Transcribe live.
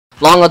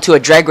belonging to a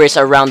drag race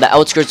around the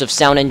outskirts of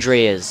San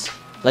Andreas.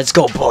 Let's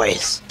go,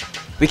 boys.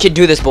 We can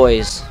do this,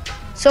 boys.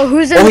 So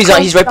who's in Oh, the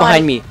he's right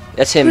behind me.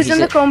 That's him. Who's in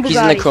the Chrome He's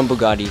in the Chrome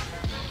Bugatti.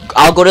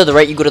 I'll go to the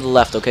right, you go to the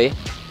left, okay?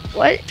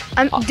 What?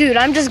 Dude,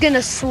 I'm just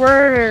gonna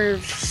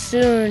swerve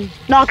soon.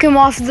 Knock him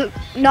off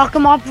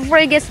before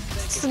he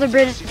gets to the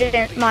bridge,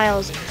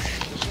 Miles.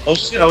 Oh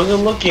shit, I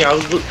wasn't looking.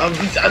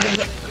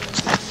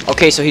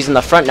 Okay, so he's in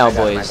the front now,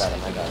 boys. I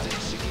got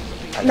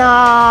him.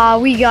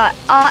 Nah,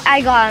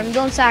 I got him.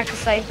 Don't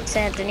sacrifice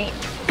Anthony.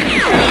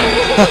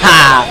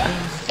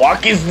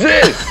 Fuck is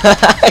this?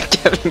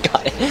 Kevin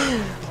got it.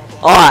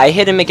 Oh, I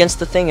hit him against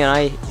the thing and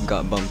I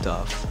got bumped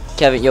off.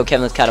 Kevin,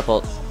 let's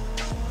catapult.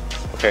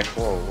 Okay.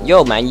 Whoa.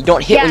 Yo, man, you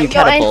don't hit when you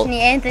catapult.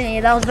 Anthony,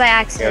 that was by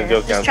accident.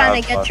 Just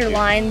trying to get your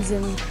lines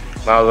and.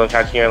 Miles, I'm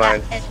catching your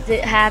lines.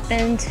 It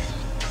happened.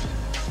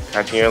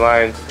 Catching your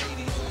lines.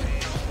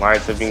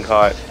 Lines have been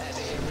caught.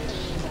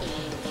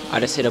 I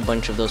just hit a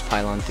bunch of those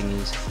pylon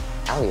thingies.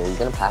 Ali, are you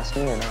gonna pass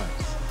me or not?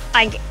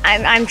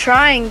 I'm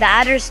trying. The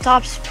adder's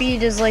top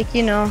speed is like,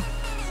 you know.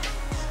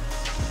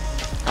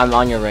 I'm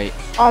on your right.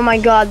 Oh my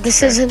god,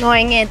 this is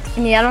annoying,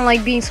 Anthony. I don't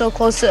like being so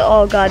close to.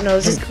 Oh god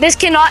knows. This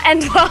cannot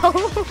end well.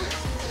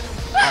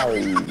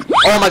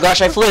 Oh my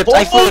gosh, I flipped.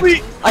 I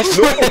flipped.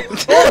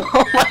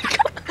 Oh my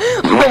god.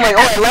 Oh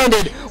I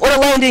landed. What a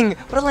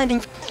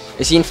landing.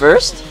 Is he in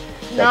first?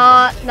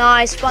 Nah,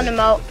 I spun him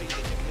out.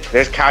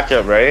 There's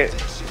catchup, right?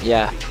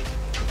 Yeah.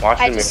 Watch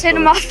I just hit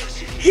him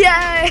off.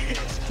 Yay!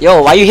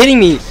 Yo, why are you hitting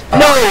me?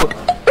 No!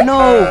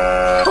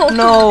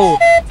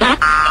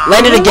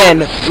 Landed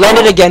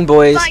again,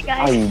 boys.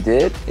 Oh, you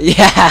did?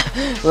 Yeah,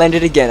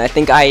 landed again. I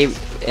think I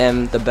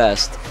am the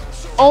best.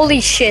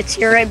 Holy shit,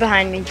 you're right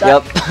behind me.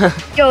 Yep.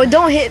 Yo,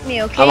 don't hit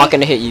me, okay? I'm not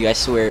gonna hit you, I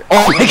swear.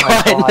 Oh my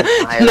god.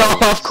 No,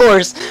 of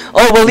course.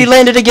 Oh, well, he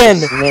landed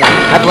again.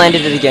 I've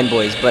landed it again,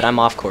 boys, but I'm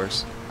off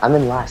course. I'm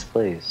in last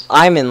place.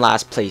 I'm in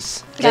last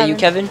place. Is that you,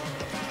 Kevin?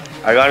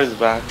 I got his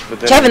back, but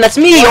then Kevin, that's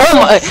me! Oh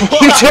my!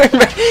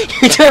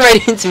 You turned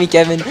right into me,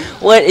 Kevin.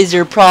 What is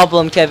your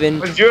problem, Kevin?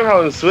 What's your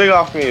having swig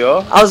off me,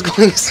 yo? I was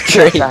going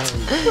straight.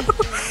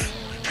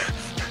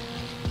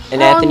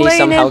 And Anthony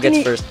somehow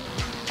gets first.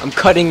 I'm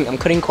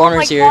cutting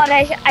corners here. Oh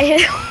my god, I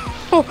hit.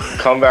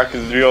 Comeback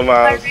is real, My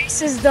Miles.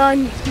 race is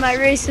done. My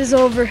race is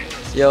over.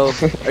 Yo,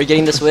 are you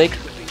getting the swig?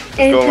 Let's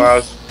go,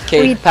 Miles.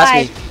 Okay, pass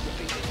me.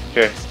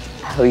 Okay.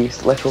 Ali,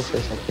 let go for a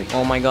second.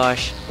 Oh my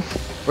gosh.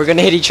 We're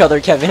gonna hit each other,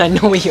 Kevin. I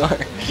know we are.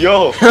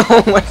 Yo.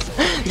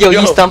 Yo,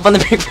 you stomp on the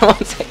brake for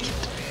 1 second.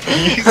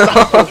 You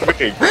stopped the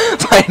brake.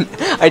 Fine.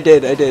 I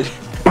did. I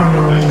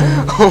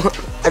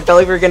felt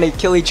like we were gonna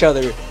kill each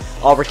other.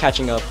 Oh, we're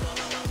catching up.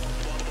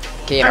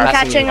 Okay, I'm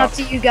catching up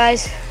to you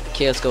guys.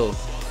 Okay, let's go.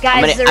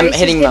 Guys, the race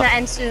is gonna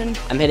end soon.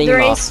 I'm hitting the him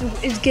race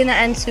off. is gonna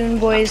end soon,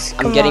 boys.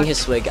 I'm getting his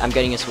swig.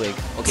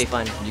 Okay,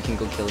 fine. You can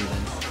go kill him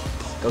then.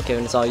 Go,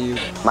 Kevin. It's all you.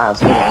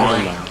 Miles,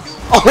 Miles.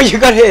 Oh, you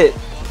got hit.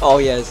 Oh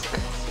yes.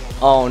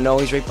 Oh no,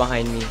 he's right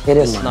behind me. Hit him,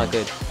 this is not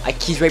good.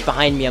 He's right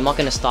behind me. I'm not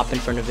gonna stop in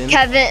front of him.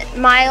 Kevin,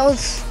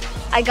 Miles,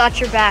 I got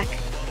your back.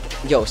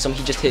 Yo,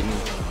 he just hit me.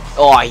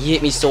 Oh, he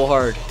hit me so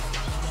hard.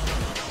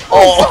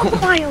 Oh,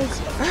 Miles.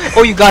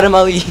 Oh, you got him,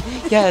 Ali.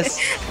 Yes.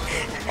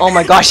 Oh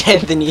my gosh,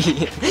 Anthony.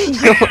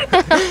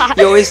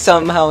 You always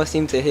somehow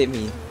seem to hit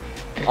me.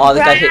 Oh, the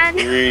guy hit.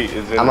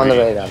 I'm on the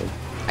right, Ali.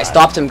 I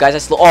stopped him, guys.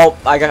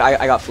 I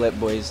got flipped,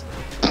 boys.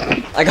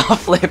 I got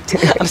flipped.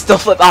 I'm still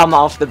flipped. Oh, I'm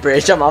off the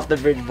bridge.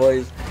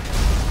 Boys.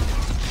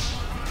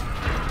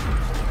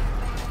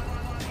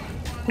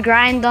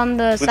 Grind on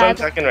the Who's on side.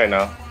 second right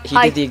now? He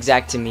did the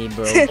exact to me,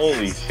 bro.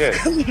 Holy shit.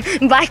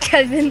 Bye,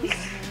 Kevin.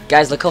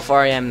 Guys, look how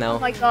far I am now. Oh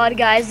my god,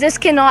 guys. This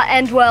cannot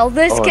end well.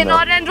 This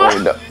cannot end well.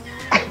 Oh, no.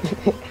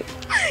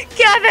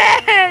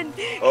 Kevin!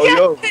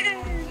 Oh, Kevin!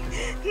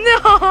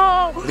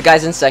 No! The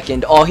guy's in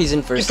second. Oh, he's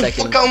in first, Get the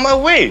second. fuck out of my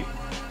way!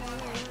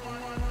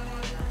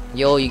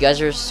 Yo, you guys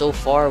are so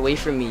far away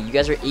from me. You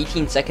guys are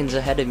 18 seconds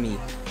ahead of me.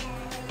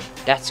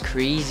 That's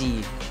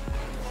crazy.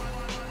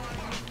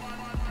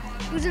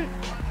 Who's in?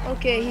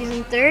 Okay, he's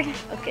in third.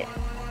 Okay.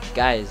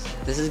 Guys,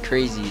 this is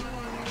crazy.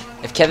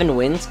 If Kevin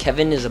wins,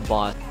 Kevin is a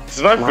boss. This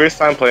is my first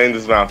time playing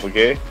this map,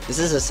 okay? This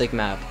is a sick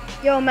map.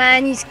 Yo,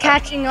 man, he's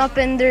catching up,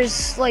 and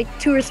there's like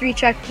 2 or 3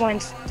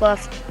 checkpoints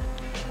left.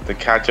 The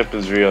catch-up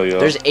is real, yo.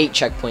 There's 8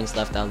 checkpoints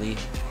left, Ali.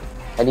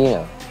 How do you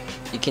know?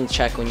 You can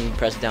check when you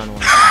press down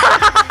one.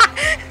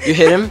 You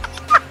hit him?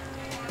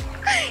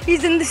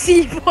 He's in the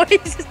sea,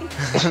 boys.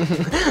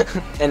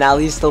 And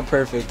Ali's still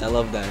perfect. I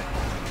love that.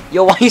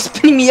 Yo, why are you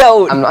spinning me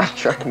out? I'm not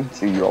trying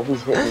to. You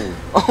always hit me.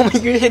 Oh my,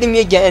 you're hitting me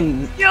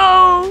again.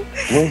 Yo!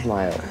 Move,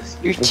 Miles.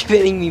 You're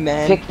hitting me,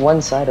 man. Pick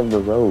one side of the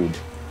road.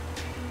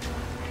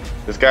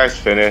 This guy's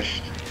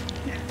finished.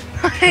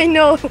 I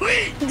know.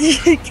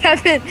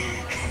 Kevin.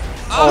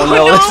 Oh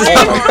no, this is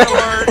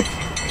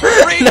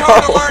not...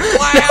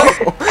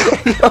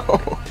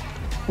 No.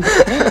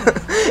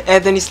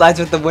 Anthony slides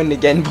with the wind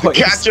again, boys.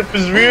 The catch-up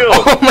is real!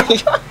 Oh my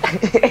god.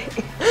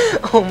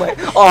 Oh my.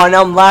 Oh,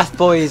 now I'm last,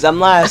 boys. I'm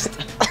last.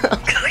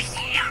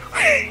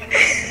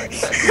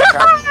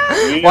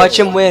 you Watch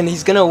got? him win.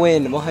 He's gonna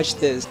win. Watch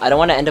this. I don't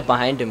want to end up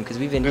behind him because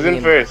we've been. Who's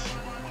in first?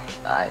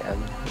 I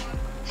am.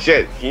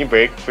 Shit, can you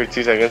break for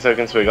 2 seconds so I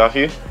can swig off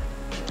you?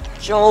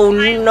 Oh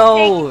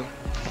no!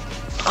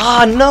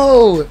 Ah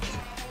no!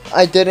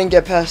 I didn't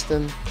get past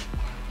him.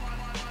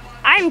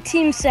 I'm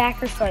team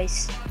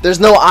sacrifice. There's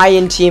no I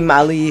in Team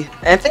Ali.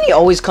 Anthony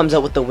always comes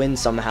out with the win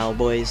somehow,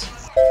 boys.